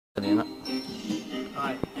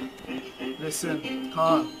Alright, listen,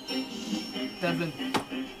 Carl, Devon,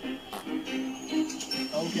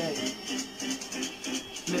 okay,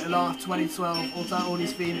 Little R 2012, all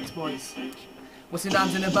these Phoenix boys. What's your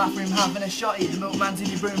dad's in the bathroom having a shotty? The milkman's in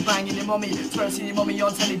your room banging your mummy, twerking your mummy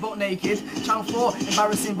on telly butt naked. Channel 4,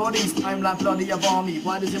 embarrassing bodies. I'm like bloody Avami.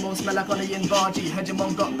 Why does your mum smell like Ollie and Bargy? Heard your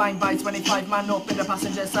mum got banged by 25 man up in the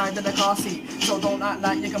passenger side of the car seat. So don't act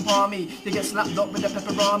like you can palm me. You get slapped up with the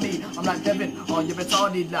pepperami. I'm like Devon, oh you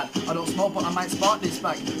retarded lad. I don't smoke but I might spark this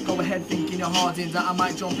bag. Go ahead thinking you're hard in that I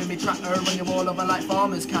might jump in me tractor and you all over like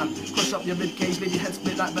farmers can. Crush up your ribcage, leave your head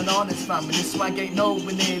split like bananas fam. When this swag ain't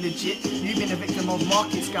nowhere near legit, you've been a victim of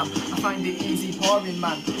market scam. I find it easy pouring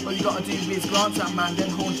man. All you gotta do is glance at man, then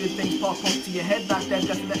 100 things pop up to your head like them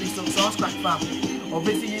definitely sucks ass crack fam. Or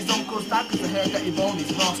busy his uncle's dad cause I heard that he boned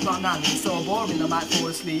his brass got nan. He's so boring I might fall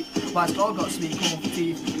asleep. Wife's dog got sweet corn for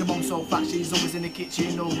teeth. The mum's so fat she's always in the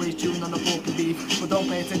kitchen, always chewing on the pork and beef. But don't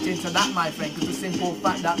pay attention to that my friend, cause the simple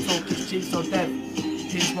fact that talk is cheap. So Dev,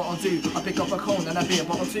 here's what I'll do, I pick up a cone and a beer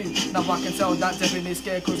bottle too. Now I can tell that Devon is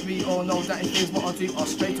scared cause we all know that if here's what I'll do, I'll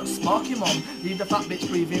straight up spark him on. Leave the fat bitch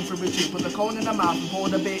breathing through a tube. Put the cone in the mouth and pour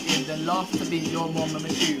the beer in, then laugh to beat your mum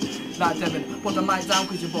and shoe. Like Devon, put the mic down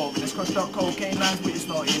cause you're boring. It's crushed up cocaine lines with your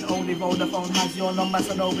snorting. Only Vodafone has your number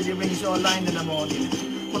so nobody rings your line in the morning.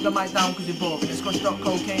 Put the mic down cause you're boring. It's crushed up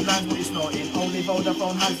cocaine lines with your snorting. Only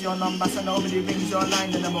Vodafone has your number so nobody rings your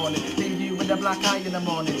line in the morning. Leave you with a black eye in the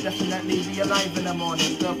morning. Definitely be alive in the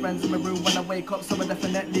morning. Girlfriends in my room when I wake up, so I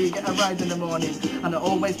definitely get a ride in the morning. And I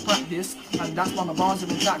always practice, and that's why my bars are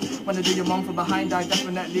intact. When I do your mum from behind, I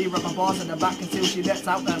definitely rub my bars in the back until she lets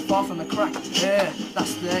out and far from the crack. Yeah,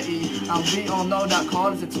 that's 30. And we all know that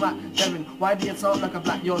Carl is a twat. Devon, why do you talk like a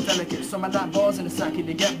black? You're delicate. Some of that bars in a sack, you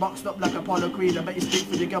get boxed up like Apollo Creed. I bet you speak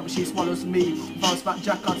for your girl, but she swallows me. If I was fat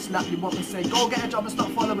Jack, I'd slap you up and say, go get a job and stop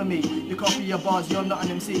following me. You copy your bars, you're not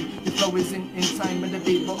an MC. Your flow is in time with the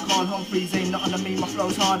beat, but Carl Humphreys ain't nothing to me. My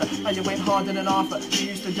flow's harder, and you ain't harder than Arthur.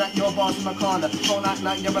 You used to jack your bars from a collar. Don't act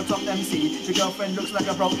like you're a top MC. Your girlfriend looks like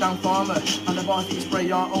a broke down farmer, and the bars that you spray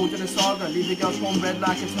are older than saga. Leave the girl's home red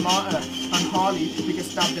like a tomato. And Harley, you get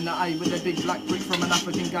stabbed in the eye with a big black brick from an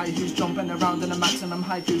African guy who's jumping around in a maximum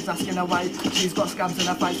height, who's asking her why she's got scabs in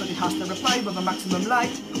her fight, so he has to reply with a maximum lie,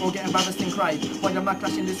 or get embarrassed and cry. Why am I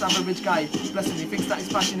clashing this average guy? Blessing he thinks that his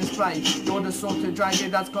passion is pride. You're the sort to drive your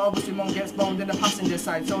dad's car, but your mum gets boned in the passenger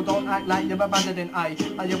side. So don't act like you're better than I,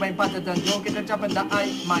 and you ain't better than you'll get the jab in the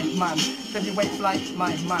eye, my man. Heavyweight flight,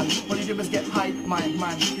 my man. All you do is get high, my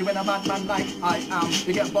man. You ain't a bad man like I am.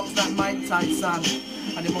 You get boxed like Mike Tyson.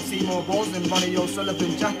 And you must see more balls than Ronnie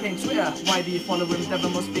O'Sullivan. Jack ain't Twitter, why do you follow him?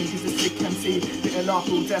 Devon must think he's a sick MC. Little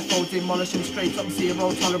awful defo, demolish him straight up.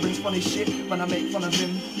 Zero tolerance, funny shit when I make fun of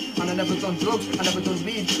him. And I never done drugs, I never done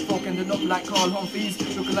weed. Fucking it up like Carl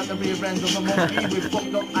Humphreys, looking like the rear end of a monkey with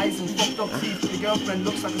fucked up eyes and fucked up teeth. Your girlfriend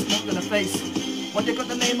looks like a smoke in the face. Why you got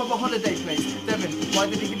the name of a holiday place? Devon, why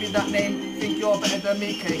did he give you that name? Think you're better than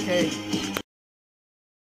me, KK?